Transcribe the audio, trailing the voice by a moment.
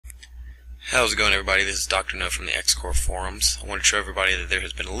How's it going, everybody? This is Dr. No from the X-Core forums. I want to show everybody that there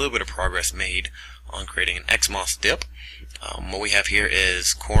has been a little bit of progress made on creating an XMOS dip. What we have here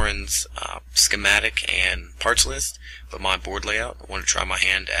is Corin's schematic and parts list, but my board layout. I want to try my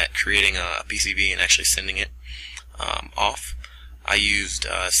hand at creating a PCB and actually sending it off. I used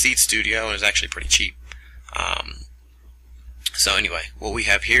Seed Studio, and it was actually pretty cheap. So anyway, what we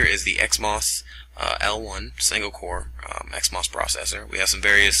have here is the XMOS L1 single core XMOS processor. We have some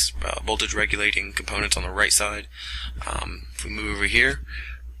various voltage regulating components on the right side. If we move over here,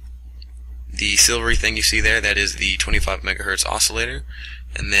 the silvery thing you see there, that is the 25 megahertz oscillator,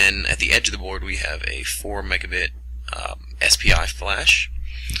 and then at the edge of the board we have a 4 megabit SPI flash.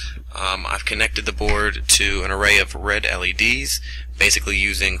 I've connected the board to an array of red LEDs, basically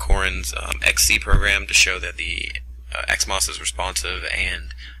using Corin's XC program to show that the XMOS is responsive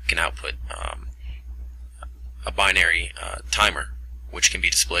and can output a binary timer, which can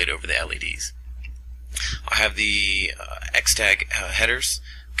be displayed over the LEDs. I have the X-Tag headers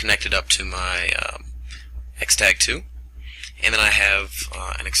connected up to my X-Tag 2, and then I have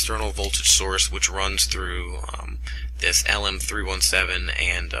an external voltage source which runs through this LM317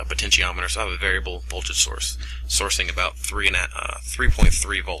 and potentiometer, so I have a variable voltage source sourcing about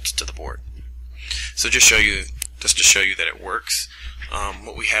 3.3 volts to the board. So just to show you that it works,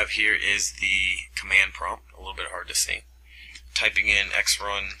 what we have here is the command prompt, a little bit hard to see. Typing in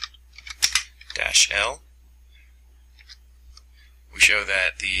XS1-L, we show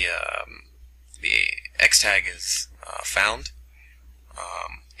that the X-Tag is found,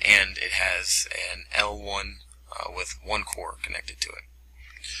 and it has an L1 with one core connected to it.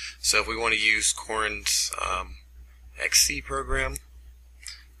 So if we want to use Corin's XC program,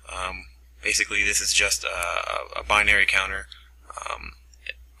 basically this is just a binary counter.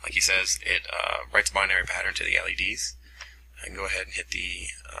 Like he says, it writes a binary pattern to the LEDs. I can go ahead and hit the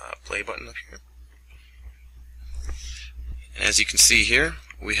play button up here. And as you can see here,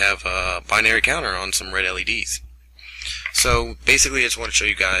 we have a binary counter on some red LEDs. So basically I just want to show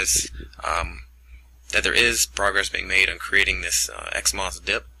you guys that there is progress being made on creating this XMOS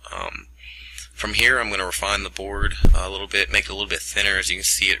dip. From here I'm going to refine the board a little bit, make it a little bit thinner. As you can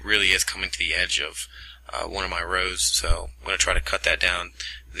see, it really is coming to the edge of one of my rows, so I'm going to try to cut that down.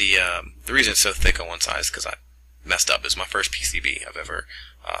 The reason it's so thick on one side is because I messed up. It's my first PCB I've ever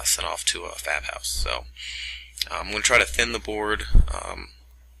sent off to a fab house. So I'm going to try to thin the board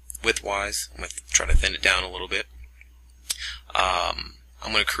width-wise. I'm going to try to thin it down a little bit. I'm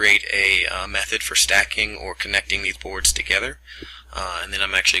going to create a method for stacking or connecting these boards together, and then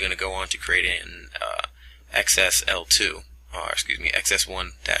I'm actually going to go on to create an XS1-L1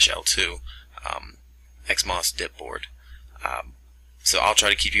 XMOS dip board. So I'll try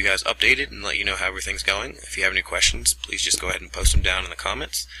to keep you guys updated and let you know how everything's going. If you have any questions, please just go ahead and post them down in the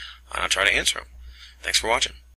comments, and I'll try to answer them. Thanks for watching.